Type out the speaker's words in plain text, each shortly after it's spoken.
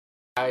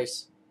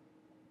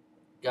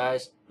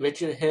guys,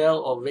 Richard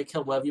Hill or Rick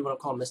Hill, whatever you want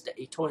to call him, Mr.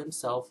 Ator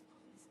himself,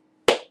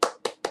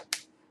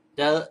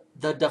 the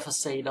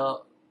Devastator,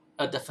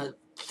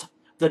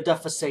 the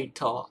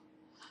Devastator.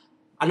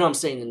 I know I'm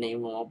saying the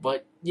name wrong,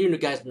 but you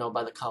guys know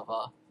by the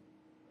cover.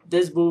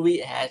 This movie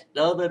has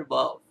nothing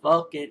but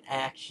fucking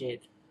action,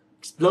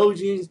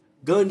 explosions,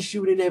 gun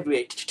shooting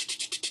everywhere.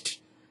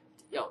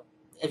 Yo,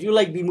 if you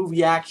like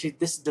B-movie action,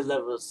 this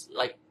delivers.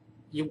 Like,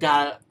 you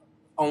gotta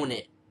own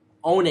it.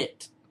 Own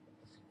it.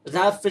 It's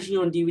not officially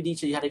on DVD,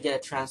 so you had to get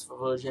a transfer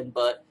version,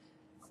 but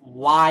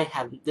why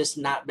have this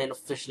not been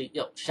officially...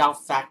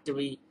 Shout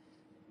Factory,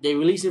 they're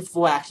releasing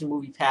 4 action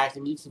movie packs,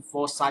 they're releasing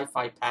 4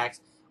 sci-fi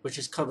packs, which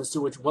is coming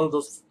soon, which one of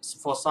those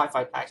 4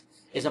 sci-fi packs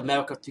is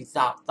America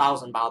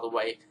 3000, by the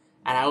way,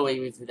 and I already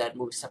reviewed that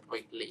movie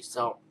separately,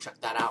 so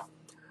check that out.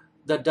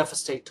 The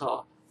Devastator,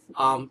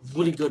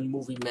 really good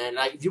movie, man.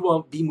 Like, if you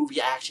want B-movie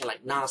action,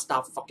 like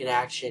non-stop fucking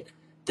action,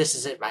 this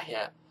is it right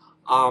here.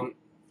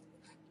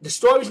 The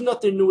story's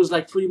nothing new. It's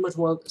like pretty much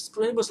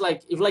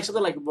like, if you like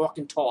something like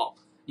Walking Tall,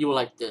 you will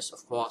like this,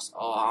 of course.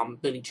 Or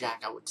Billy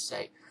Jack, I would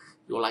say,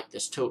 you will like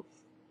this too.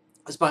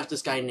 It's about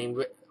this guy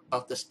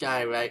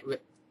right?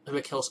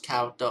 Rick Hill's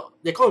character.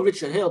 They call him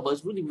Richard Hill, but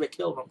it's really Rick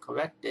Hill, if I'm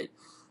corrected.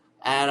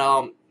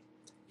 And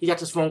he got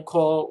this phone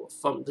call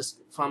from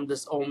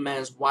this old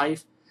man's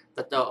wife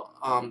that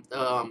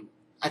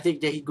I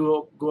think that he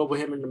grew up with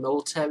him in the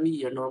military.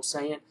 You know what I'm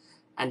saying?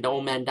 And the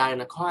old man died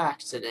in a car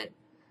accident.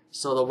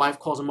 So the wife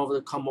calls him over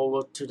to come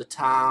over to the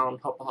town,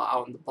 help her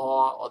out in the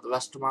bar or the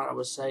restaurant, I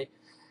would say,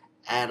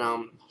 and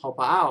help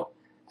her out.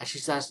 And she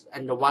says,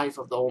 and the wife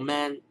of the old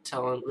man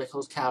telling Rick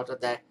Hill's character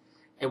that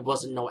it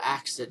wasn't no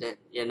accident,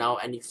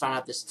 and he found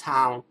out this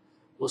town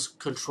was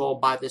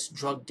controlled by this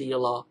drug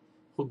dealer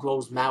who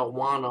grows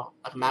marijuana,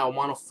 a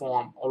marijuana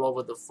farm all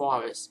over the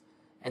forest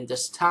in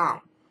this town,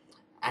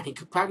 and he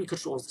practically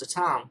controls the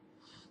town.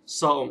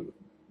 So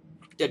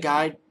the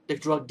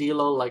drug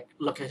dealer,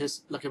 look at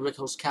Rick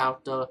Hill's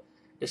character.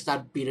 They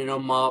start beating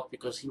him up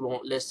because he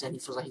won't listen. He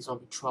feels like he's gonna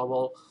be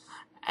trouble.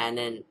 And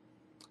then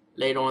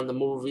later on in the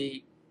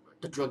movie,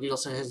 the drug dealer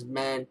sent his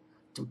men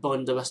to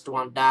burn the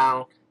restaurant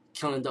down,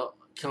 killing the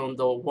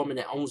woman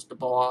that owns the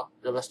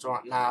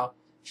restaurant now.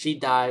 She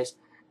dies,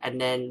 and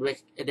then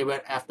they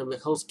went after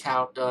Rick Hill's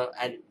character,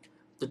 and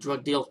the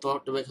drug dealer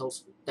thought the Rick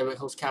Hill's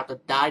character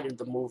died in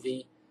the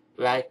movie,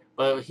 right?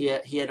 But he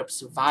ended up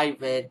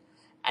surviving.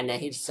 And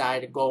then he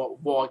decided to go at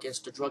war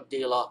against the drug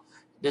dealer.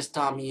 This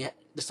time he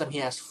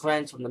has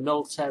friends from the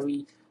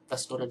military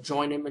that's going to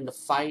join him in the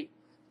fight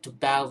to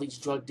battle these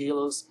drug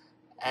dealers,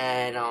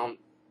 and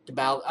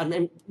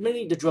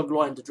mainly the drug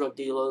lord and the drug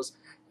dealers.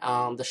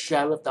 The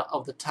sheriff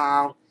of the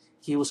town,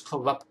 he was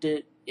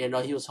corrupted.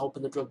 He was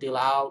helping the drug dealer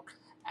out,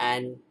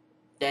 and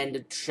then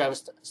the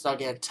sheriff started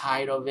getting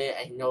tired of it,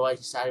 and he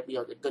decided to be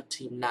on the good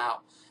team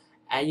now.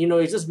 And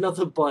it's just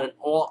nothing but an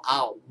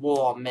all-out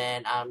war,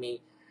 man. I mean,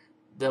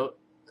 the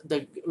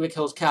Rick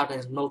Hill's character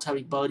and his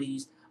military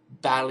buddies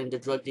battling the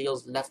drug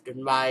dealers left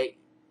and right,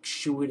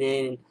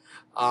 shooting,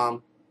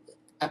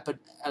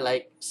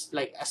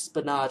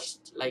 espionage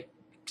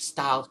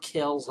style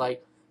kills,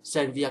 like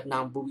setting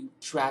Vietnam booby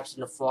traps in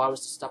the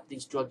forest to stop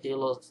these drug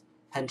dealers,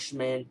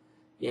 henchmen,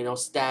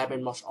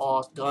 stabbing, martial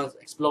arts, guns,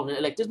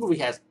 exploding. Like, this movie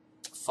has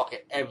fucking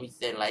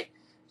everything,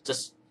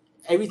 just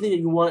everything that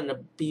you want in a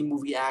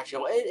B-movie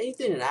action or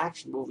anything in an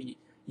action movie,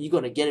 you're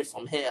gonna get it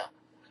from here,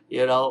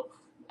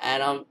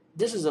 and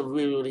this is a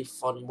really, really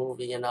fun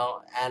movie, and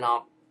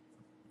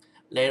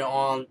later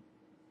on,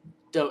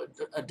 the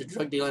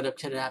drug dealer ended up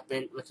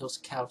kidnapping Rick Hill's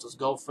character's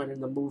girlfriend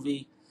in the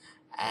movie,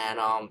 and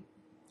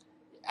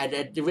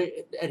they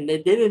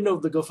didn't know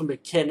the girlfriend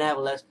had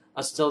kidnapped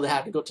until they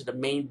had to go to the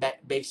main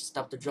base to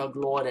stop the drug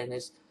lord and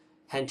his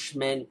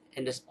henchmen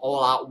in this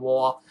all-out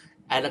war.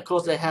 And of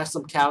course, they have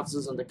some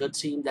characters on the good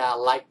team that I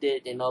liked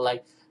it,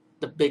 like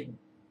the big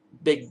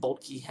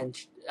bulky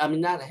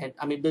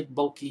big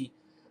bulky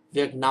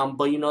Vietnam,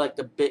 but like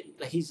the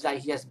big, he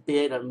has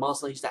beard and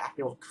muscle. He's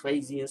acting all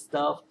crazy and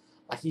stuff.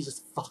 Like, he's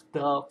just fucked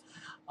up.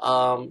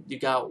 You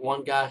got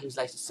one guy who's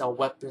to sell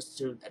weapons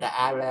to the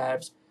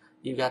Arabs.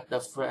 You got the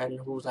friend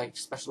who's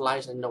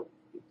specialized in the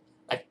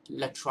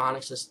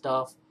electronics and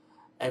stuff.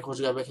 And of course,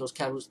 you got Rick Hill's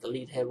character, who's the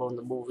lead hero in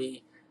the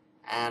movie.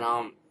 And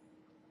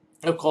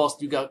of course,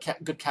 you got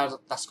good characters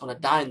that's gonna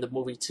die in the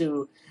movie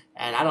too.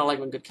 And I don't like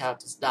when good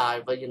characters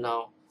die, but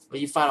when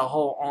you fight a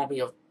whole army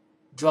of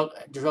drug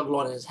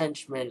lord and his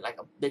henchmen, like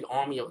a big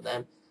army of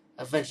them,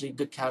 eventually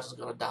good characters are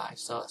gonna die.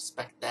 So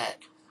expect that.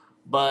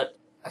 But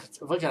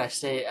what can I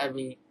say? I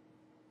mean,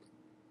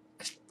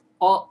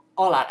 all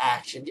out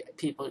action.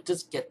 People,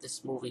 just get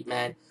this movie,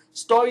 man.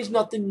 Story's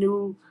nothing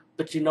new,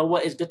 but you know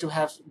what? It's good to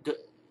have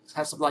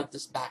something like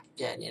this back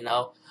again.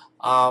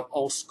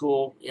 Old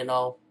school.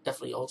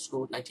 Definitely old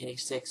school.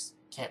 1986.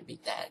 Can't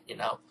beat that.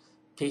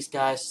 Peace,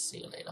 guys. See you later.